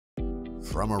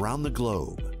from around the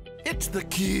globe. It's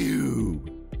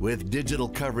theCUBE, with digital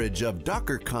coverage of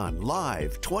DockerCon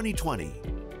Live 2020.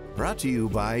 Brought to you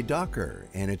by Docker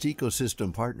and its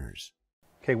ecosystem partners.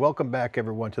 Okay, welcome back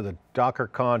everyone to the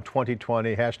DockerCon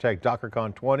 2020, hashtag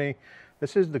DockerCon20.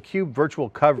 This is theCUBE virtual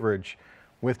coverage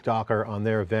with Docker on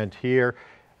their event here.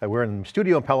 We're in the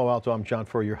studio in Palo Alto. I'm John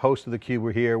Furrier, your host of theCUBE.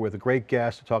 We're here with a great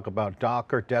guest to talk about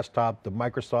Docker Desktop, the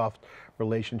Microsoft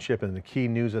relationship, and the key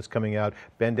news that's coming out.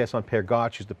 Ben De St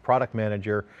Paer-Gotch is the product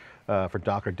manager for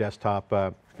Docker Desktop.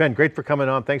 Ben, great for coming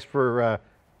on. Thanks for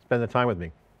spending the time with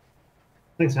me.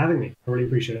 Thanks for having me. I really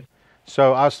appreciate it.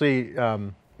 So obviously,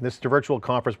 this is a virtual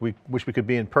conference. We wish we could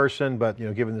be in person, but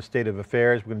given the state of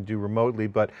affairs, we're going to do remotely.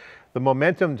 But the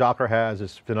momentum Docker has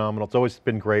is phenomenal. It's always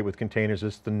been great with containers.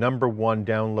 It's the #1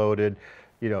 downloaded,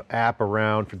 app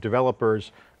around for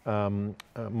developers.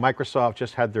 Microsoft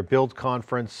just had their Build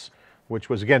conference, which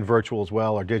was again virtual as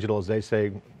well, or digital as they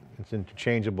say. It's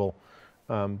interchangeable.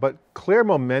 But clear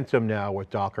momentum now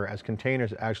with Docker as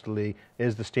containers actually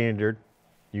is the standard.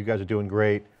 You guys are doing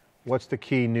great. What's the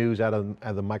key news out of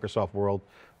the Microsoft world?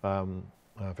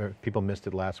 People missed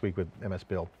it last week with MS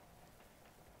Build.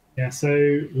 Yeah,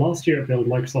 so last year at Build,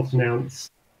 Microsoft announced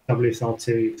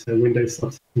WSL2, so Windows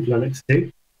Subsystem for Linux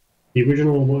 2. The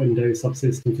original Windows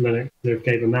Subsystem for Linux sort of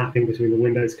gave a mapping between the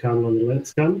Windows kernel and the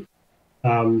Linux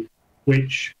kernel,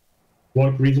 which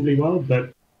worked reasonably well,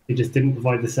 but it just didn't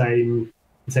provide the same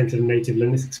sort of native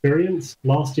Linux experience.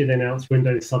 Last year they announced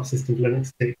Windows Subsystem for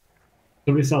Linux 2.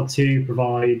 WSL2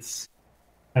 provides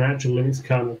an actual Linux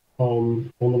kernel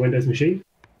on the Windows machine.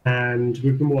 And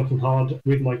we've been working hard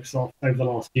with Microsoft over the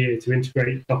last year to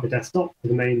integrate Docker Desktop,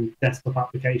 the main desktop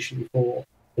application for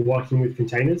working with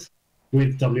containers,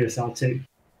 with WSL2.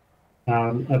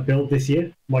 At Build this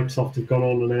year, Microsoft have gone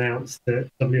on and announced that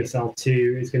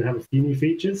WSL2 is going to have a few new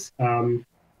features. So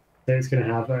it's going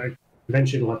to have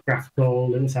eventually it'll have graphical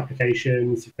Linux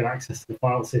applications. You've got access to the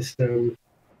file system.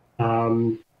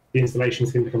 The installation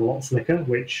is going to become a lot slicker,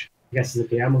 which I guess as a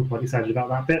PM, I'm quite excited about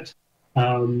that bit.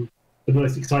 The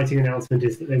most exciting announcement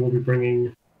is that they will be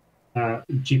bringing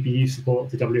GPU support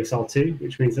to WSL2,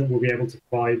 which means that we'll be able to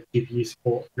provide GPU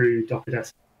support through Docker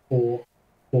Desktop for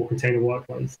container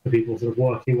workloads for people sort of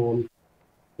working on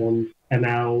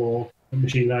ML or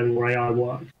machine learning or AI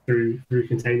work through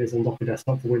containers on Docker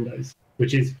Desktop for Windows,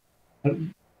 which is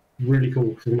really cool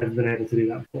because we've never been able to do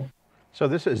that before. So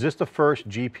is this the first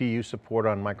GPU support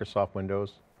on Microsoft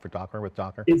Windows for Docker with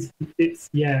Docker? It's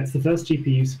the first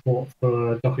GPU support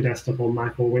for Docker Desktop on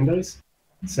Mac or Windows.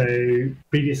 So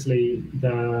previously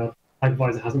the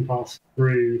hypervisor hasn't passed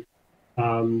through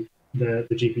the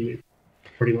GPU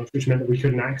pretty much, which meant that we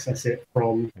couldn't access it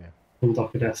from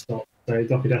Docker Desktop. So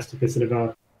Docker Desktop is sort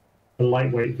of a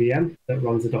lightweight VM that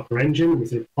runs a Docker engine. We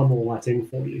sort of plumb all that in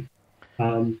for you,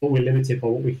 but we're limited by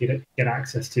what we can get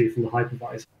access to from the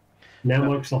hypervisor. Now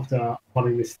Microsoft are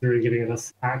running this through and giving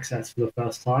us access for the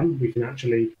first time. We can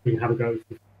have a go.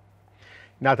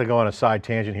 Not to go on a side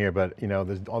tangent here, but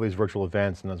there's all these virtual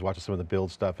events, and I was watching some of the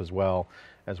Build stuff as well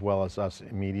as us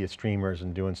media streamers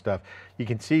and doing stuff. You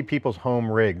can see people's home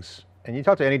rigs, and you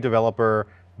talk to any developer,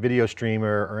 video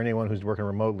streamer, or anyone who's working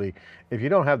remotely. If you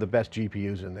don't have the best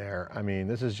GPUs in there,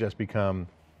 this has just become,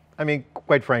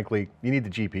 quite frankly, you need the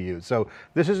GPUs. So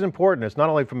this is important. It's not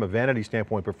only from a vanity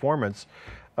standpoint, performance,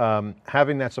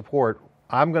 having that support.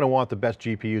 I'm going to want the best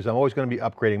GPUs. I'm always going to be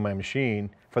upgrading my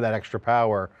machine for that extra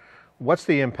power. What's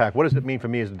the impact? What does it mean for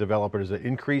me as a developer? Does it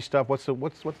increase stuff? What's the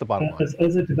bottom line?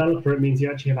 As a developer, it means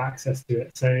you actually have access to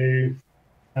it. So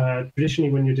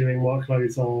traditionally, when you're doing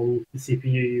workloads on the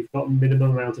CPU, you've got a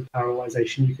minimum amount of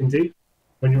parallelization you can do.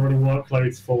 When you're running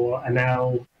workloads for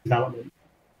ML development,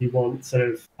 you want sort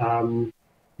of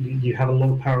you have a lot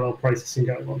of parallel processing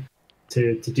going on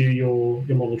to do your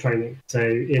model training. So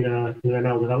in an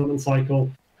ML development cycle,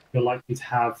 you're likely to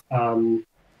have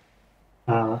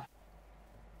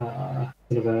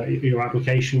your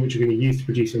application which you're going to use to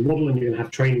produce your model, and you're going to have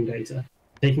training data.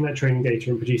 Taking that training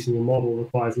data and producing your model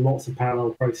requires lots of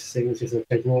parallel processing. It's just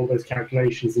taking all of those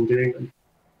calculations and doing them,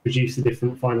 produce the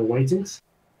different final weightings.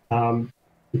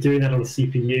 Doing that on a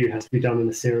CPU has to be done in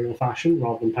a serial fashion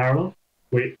rather than parallel,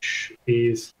 which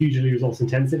is hugely resource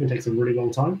intensive and takes a really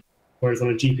long time. Whereas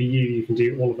on a GPU, you can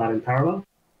do all of that in parallel,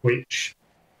 which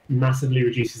massively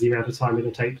reduces the amount of time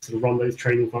it'll take to sort of run those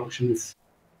training functions,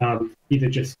 either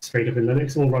just straight up in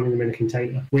Linux or running them in a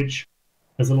container, which,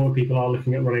 as a lot of people are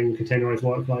looking at running containerized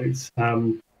workloads,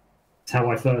 it's how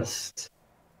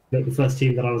the first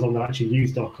team that I was on that actually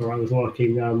used Docker. I was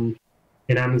working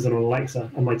in Amazon on Alexa,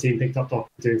 and my team picked up Docker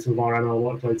doing some of our ML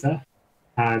workloads there.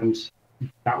 And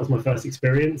that was my first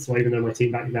experience. So even though my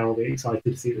team back now will be excited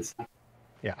to see this happen.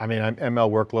 Yeah, I mean, ML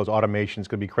workloads, automation is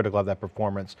going to be critical of that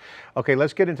performance. Okay,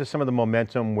 let's get into some of the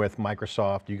momentum with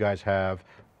Microsoft. You guys have,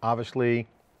 obviously,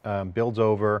 build's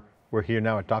over. We're here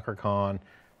now at DockerCon.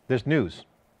 There's news.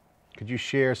 Could you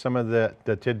share some of the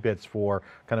tidbits for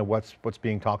kind of what's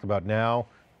being talked about now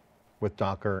with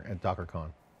Docker and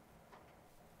DockerCon?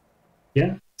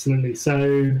 Yeah, absolutely.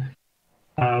 So,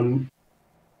 along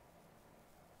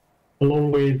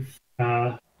with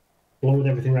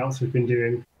everything else we've been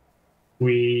doing,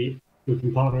 we've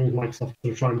been partnering with Microsoft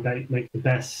to try and make the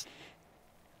best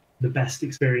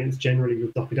experience generally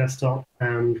with Docker Desktop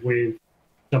and with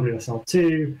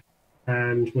WSL2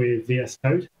 and with VS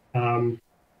Code.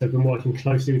 They've been working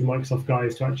closely with the Microsoft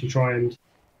guys to actually try and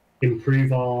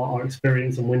improve our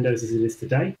experience on Windows as it is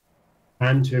today,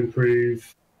 and to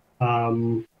improve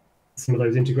some of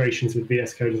those integrations with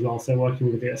VS Code as well. So working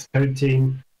with the VS Code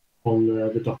team on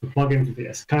the Docker plugin for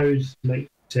VS Code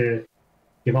to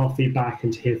give our feedback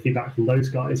and to hear feedback from those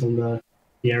guys on the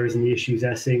errors and the issues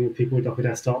they're seeing with people with Docker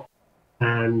Desktop,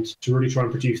 and to really try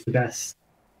and produce the best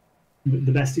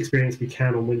experience we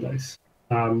can on Windows,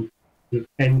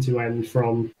 end to end,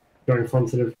 from going from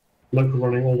sort of local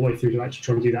running all the way through to actually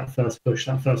trying to do that first push,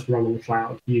 that first run on the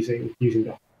cloud using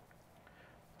Docker.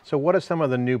 So what are some of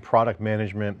the new product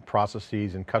management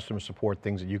processes and customer support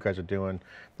things that you guys are doing?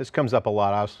 This comes up a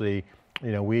lot, obviously.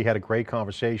 You know, we had a great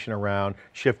conversation around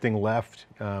shifting left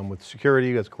with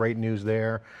security. That's great news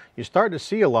there. You're starting to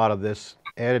see a lot of this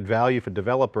added value for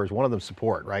developers. One of them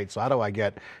support, right? So how do I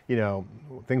get, you know,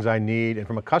 things I need? And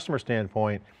from a customer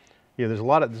standpoint, you know, there's a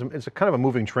lot of, it's a kind of a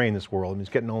moving train, this world. I mean, it's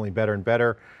getting only better and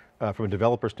better from a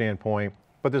developer standpoint,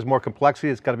 but there's more complexity.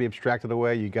 It's got to be abstracted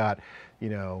away. You got, you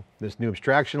know, this new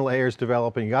abstraction layers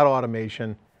developing, you got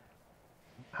automation.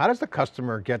 How does the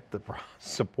customer get the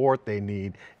support they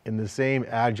need in the same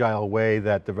agile way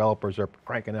that developers are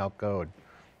cranking out code?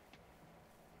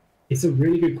 It's a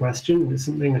really good question. It's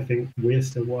something I think we're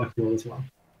still working on as well.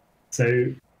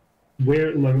 So we're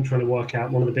at the moment trying to work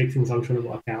out, one of the big things I'm trying to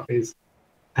work out is,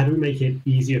 how do we make it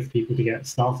easier for people to get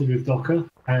started with Docker?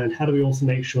 And how do we also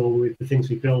make sure with the things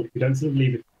we build, we don't sort of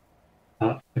leave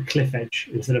a cliff edge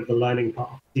instead of the learning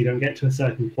path? You don't get to a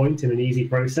certain point in an easy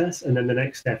process, and then the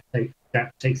next step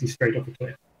takes you straight off a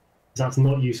cliff. So that's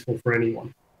not useful for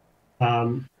anyone.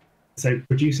 So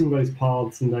producing those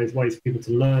paths and those ways for people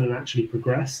to learn and actually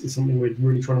progress is something we're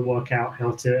really trying to work out,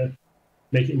 how to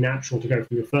make it natural to go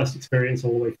from your first experience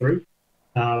all the way through.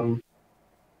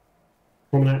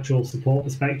 From an actual support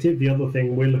perspective, the other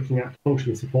thing we're looking at to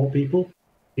functionally support people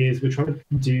is we're trying to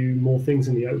do more things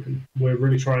in the open. We're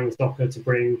really trying with Docker to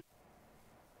bring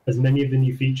as many of the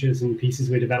new features and pieces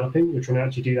we're developing. We're trying to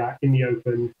actually do that in the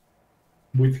open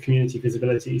with community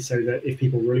visibility, so that if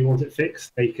people really want it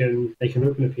fixed, they can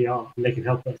open a PR and they can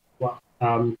help us as well.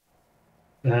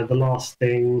 The last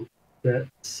thing that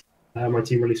my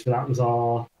team released for that was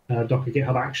our Docker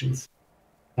GitHub Actions.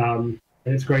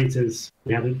 And it's great as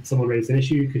we had someone raise an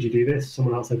issue, could you do this?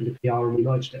 Someone else opened a PR and we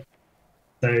merged it.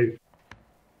 So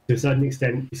to a certain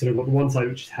extent, you sort of got the one side,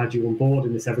 which is how do you onboard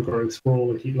in this ever-growing sprawl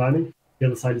and keep learning. The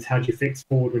other side is how do you fix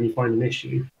forward when you find an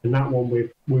issue. And that one, we're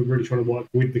really trying to work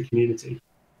with the community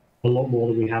a lot more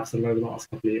than we have sort of over the last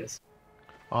couple of years.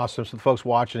 Awesome, so the folks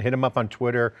watching, hit him up on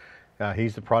Twitter.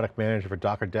 He's the product manager for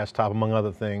Docker Desktop, among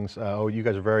other things. You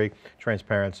guys are very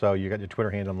transparent, so you got your Twitter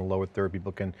handle on the lower third.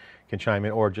 People can chime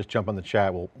in, or just jump on the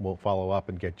chat. We'll follow up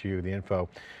and get you the info.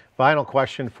 Final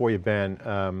question for you,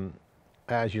 Ben.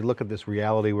 As you look at this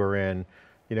reality we're in,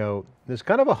 you know, there's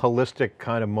kind of a holistic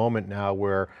kind of moment now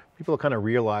where people are kind of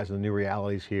realizing the new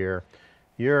realities here.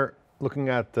 You're looking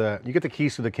at you get the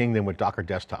keys to the kingdom with Docker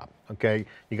Desktop, okay?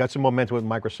 You got some momentum with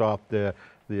Microsoft, the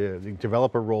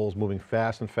developer roles moving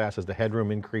fast and fast as the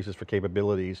headroom increases for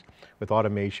capabilities with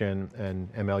automation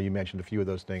and ML, you mentioned a few of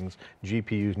those things,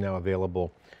 GPUs now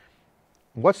available.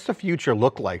 What's the future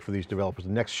look like for these developers,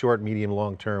 the next short, medium,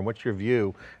 long term? What's your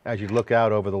view as you look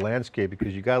out over the landscape?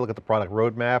 Because you got to look at the product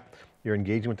roadmap, you're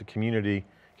engaging with the community.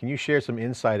 Can you share some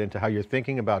insight into how you're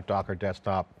thinking about Docker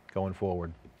Desktop going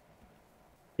forward?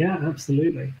 Yeah,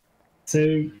 absolutely.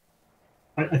 So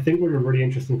I think we're at a really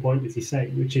interesting point, as you say,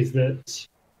 which is that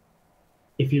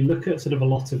if you look at sort of a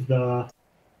lot of the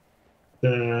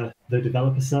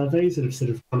developer surveys that have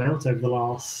sort of come out over the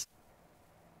last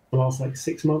like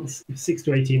 6 months, 6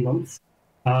 to 18 months,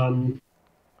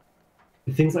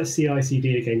 things like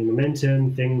CI/CD are gaining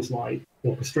momentum, things like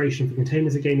orchestration for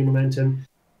containers are gaining momentum,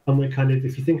 and we're kind of,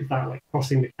 if you think of that like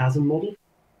crossing the chasm model,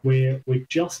 we're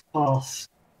just past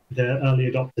the early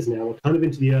adopters now. We're kind of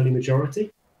into the early majority,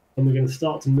 and we're going to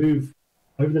start to move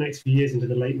over the next few years into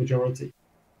the late majority.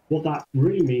 What that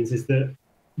really means is that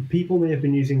people may have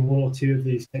been using one or two of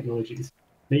these technologies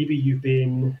maybe you've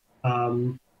been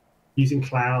using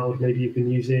cloud, maybe you've been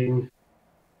using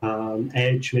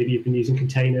Edge, maybe you've been using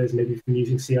containers, maybe you've been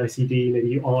using CI/CD, maybe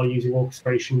you are using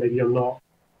orchestration, maybe you're not.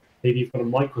 Maybe you've got a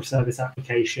microservice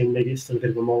application, maybe it's still a bit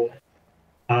of a monolith.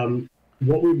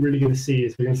 What we're really going to see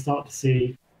is we're going to start to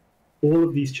see all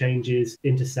of these changes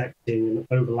intersecting and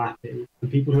overlapping. The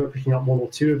people who are picking up one or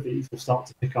two of these will start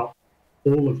to pick up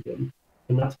all of them.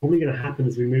 And that's probably going to happen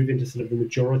as we move into sort of the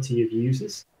majority of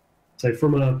users. So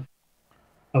from a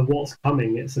what's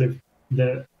coming, it's sort of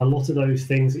a lot of those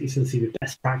things that you sort of see the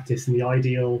best practice and the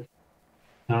ideal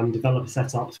developer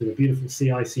setups with a beautiful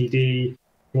CI/CD,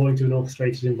 going to an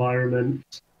orchestrated environment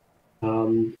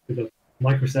with a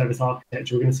microservice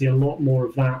architecture. We're going to see a lot more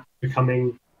of that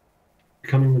becoming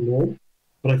the norm.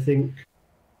 But I think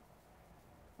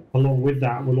along with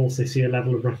that, we'll also see a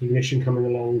level of recognition coming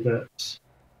along that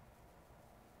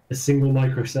a single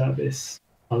microservice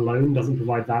alone doesn't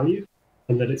provide value,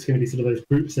 and that it's going to be sort of those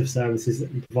groups of services that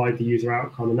provide the user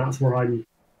outcome. And that's where I'm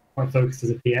quite focused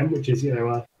as a PM, which is,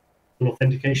 an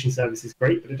authentication service is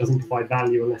great, but it doesn't provide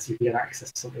value unless you can get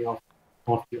access to something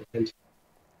after you authenticate.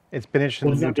 It's been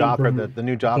interesting, the new Docker, the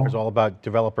new Docker is all about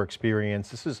developer experience.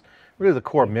 This is really the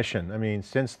core mission. I mean,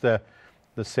 since the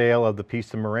sale of the piece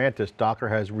to Mirantis, Docker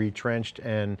has retrenched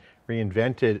and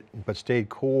reinvented, but stayed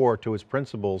core to its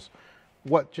principles.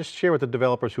 Just share with the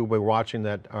developers who were watching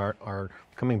that are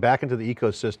coming back into the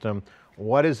ecosystem,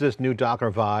 what is this new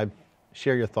Docker vibe?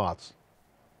 Share your thoughts.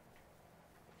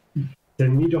 The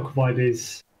new Docker vibe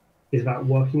is about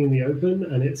working in the open,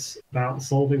 and it's about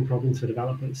solving problems for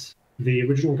developers. The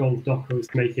original goal of Docker was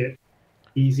to make it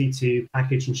easy to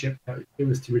package and ship code. It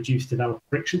was to reduce developer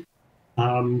friction.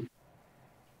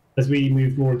 As we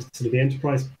move more into sort of the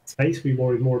enterprise space, we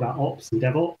worry more about ops and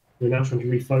DevOps. We're now trying to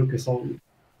refocus on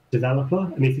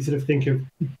developer. And if you sort of think of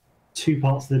two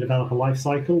parts of the developer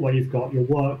lifecycle, where you've got your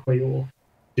work, where you're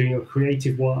doing your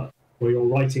creative work, where you're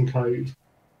writing code,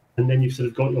 and then you've sort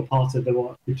of got your part of the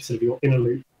work, which is sort of your inner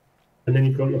loop. And then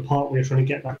you've got your part where you're trying to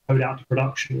get that code out to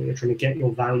production, where you're trying to get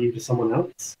your value to someone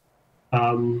else.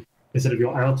 Instead of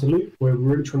your outer loop, we're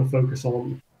really trying to focus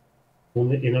on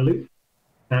the inner loop.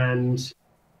 And sort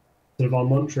of our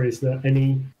mantra is that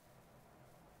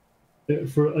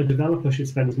for a developer should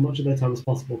spend as much of their time as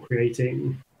possible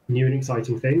creating new and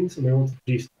exciting things. And we want to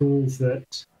produce tools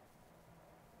that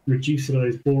reduce some of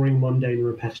those boring, mundane, and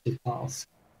repetitive tasks.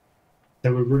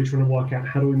 So we're really trying to work out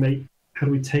how do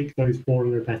we take those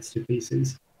boring, repetitive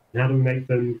pieces, and how do we make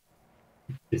them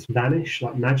just vanish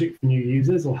like magic for new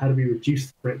users, or how do we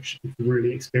reduce the friction for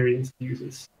really experienced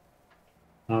users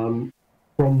from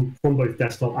both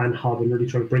desktop and hub, and really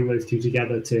try to bring those two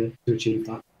together to achieve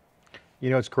that.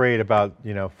 It's great about,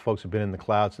 folks who've been in the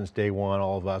cloud since day one,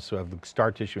 all of us who have the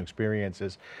scar tissue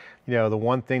experiences. The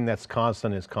one thing that's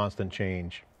constant is constant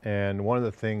change. And one of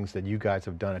the things that you guys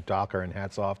have done at Docker, and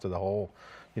hats off to the whole,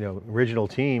 original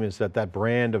team, is that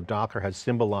brand of Docker has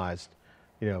symbolized,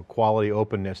 quality,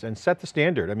 openness, and set the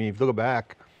standard. I mean, if you look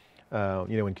back,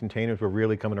 when containers were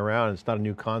really coming around, it's not a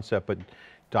new concept, but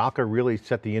Docker really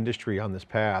set the industry on this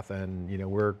path. And,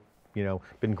 we're,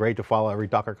 been great to follow every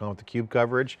DockerCon with theCUBE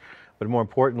coverage, but more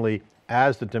importantly,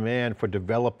 as the demand for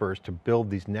developers to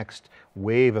build these next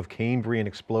wave of Cambrian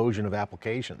explosion of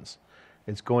applications,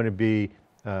 it's going to be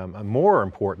more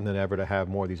important than ever to have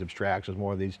more of these abstractions,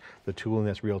 more of the tooling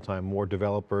that's real time, more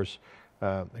developers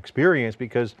experience,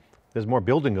 because there's more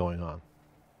building going on.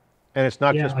 And it's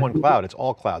not just one cloud, it's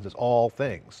all clouds, it's all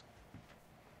things.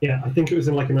 Yeah, I think it was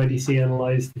in like an IDC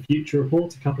Analyze the Future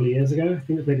report a couple of years ago. I think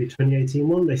it was maybe a 2018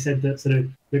 one. They said that sort of,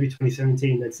 maybe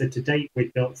 2017, they said to date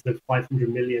we'd built sort of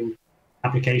 500 million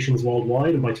applications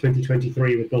worldwide, and by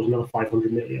 2023 we'd built another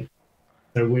 500 million.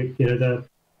 So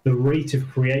the rate of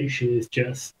creation is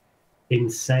just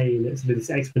insane. It's this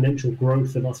exponential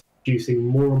growth of us producing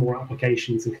more and more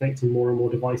applications and connecting more and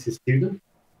more devices to them.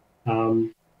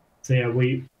 So yeah,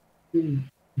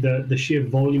 the sheer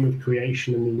volume of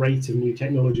creation and the rate of new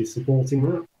technology supporting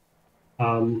that,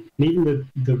 and even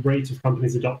the rate of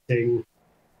companies adopting,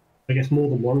 I guess, more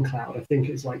than one cloud. I think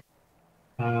it's like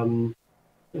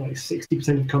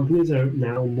 60% of companies are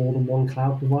now more than one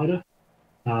cloud provider.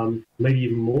 Maybe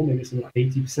even more, maybe it's something like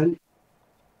 80%.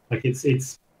 Like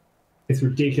it's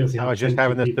ridiculous. I was just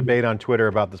having this debate on Twitter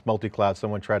about this multi-cloud.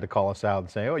 Someone tried to call us out and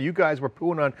say, oh, you guys were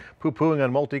poo-pooing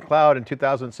on multi-cloud in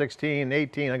 2016,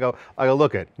 18. I go,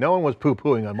 look it, no one was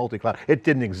poo-pooing on multi-cloud. It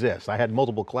didn't exist. I had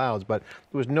multiple clouds, but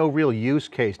there was no real use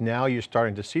case. Now you're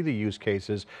starting to see the use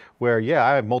cases where, yeah,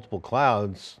 I have multiple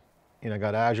clouds. I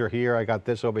got Azure here, I got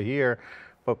this over here,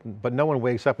 but no one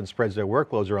wakes up and spreads their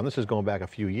workloads around. This is going back a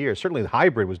few years. Certainly the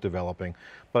hybrid was developing,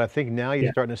 but I think now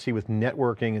you're starting to see with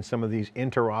networking and some of these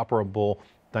interoperable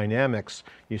dynamics,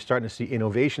 you're starting to see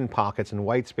innovation pockets and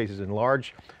white spaces and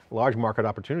large market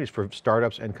opportunities for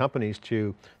startups and companies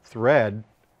to thread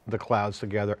the clouds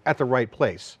together at the right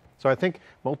place. So I think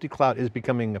multi-cloud is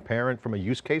becoming apparent from a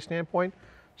use case standpoint.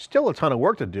 Still a ton of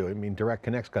work to do. I mean, Direct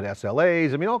Connect's got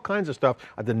SLAs, I mean, all kinds of stuff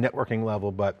at the networking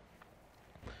level, but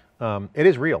it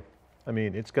is real. I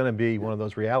mean, it's going to be one of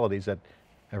those realities that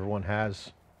everyone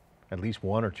has at least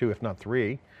one or two, if not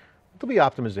three. There'll be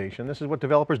optimization. This is what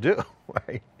developers do,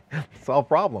 right? Solve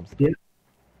problems. Yeah,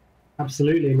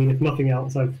 absolutely. I mean, if nothing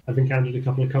else, I've encountered a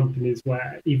couple of companies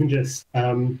where even just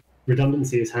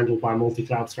redundancy is handled by a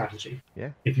multi-cloud strategy. Yeah.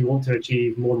 If you want to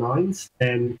achieve more nines,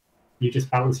 then you just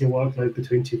balance your workload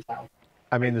between two clouds.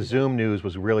 I mean, the Zoom news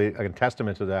was really a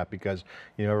testament to that because,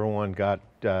 you know, everyone got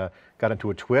into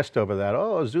a twist over that.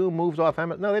 Oh, Zoom moves off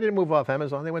Amazon. No, they didn't move off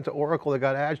Amazon. They went to Oracle, they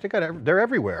got Azure, they're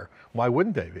everywhere. Why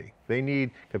wouldn't they be? They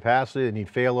need capacity, they need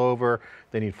failover,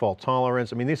 they need fault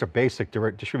tolerance. I mean, these are basic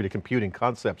distributed computing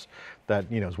concepts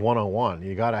that, you know, is 101.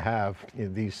 You got to have, you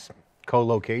know, these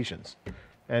co-locations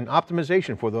and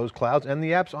optimization for those clouds and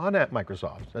the apps on at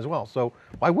Microsoft as well. So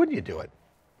why wouldn't you do it?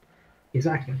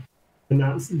 Exactly. And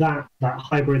that's that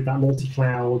hybrid, that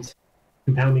multi-cloud,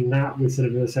 compounding that with sort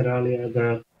of, as I said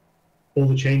earlier, all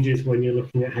the changes when you're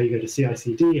looking at how you go to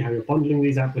CI/CD, how you're bundling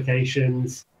these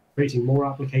applications, creating more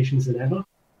applications than ever.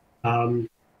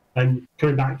 And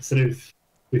coming back sort of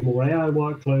with more AI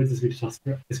workloads, as we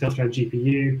discussed around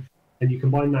GPU, and you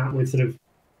combine that with sort of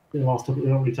the last topic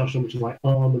we already touched on, which is like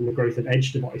ARM and the growth of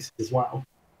edge devices as well.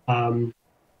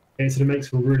 It sort of makes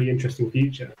for a really interesting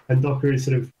future. And Docker is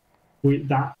sort of,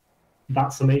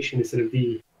 that summation is sort of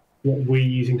what we're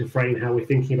using to frame how we're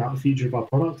thinking about the future of our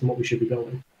product and what we should be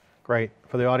building. Great.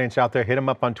 For the audience out there, hit them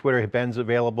up on Twitter. Ben's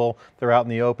available. They're out in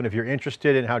the open. If you're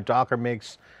interested in how Docker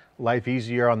makes life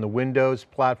easier on the Windows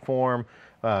platform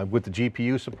with the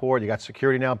GPU support, you got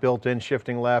security now built in,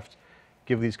 shifting left,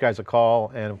 give these guys a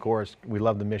call. And of course, we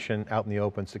love the mission out in the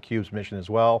open. It's theCUBE's mission as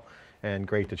well. And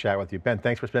great to chat with you. Ben,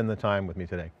 thanks for spending the time with me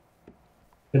today.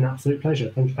 Been an absolute pleasure.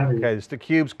 Thanks for having me. Okay, it's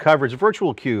theCUBE's coverage,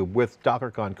 virtual CUBE with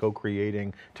DockerCon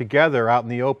co-creating together out in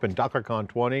the open, DockerCon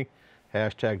 20,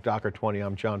 #Docker20.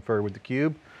 I'm John Furrier with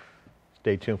theCUBE.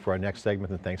 Stay tuned for our next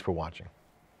segment and thanks for watching.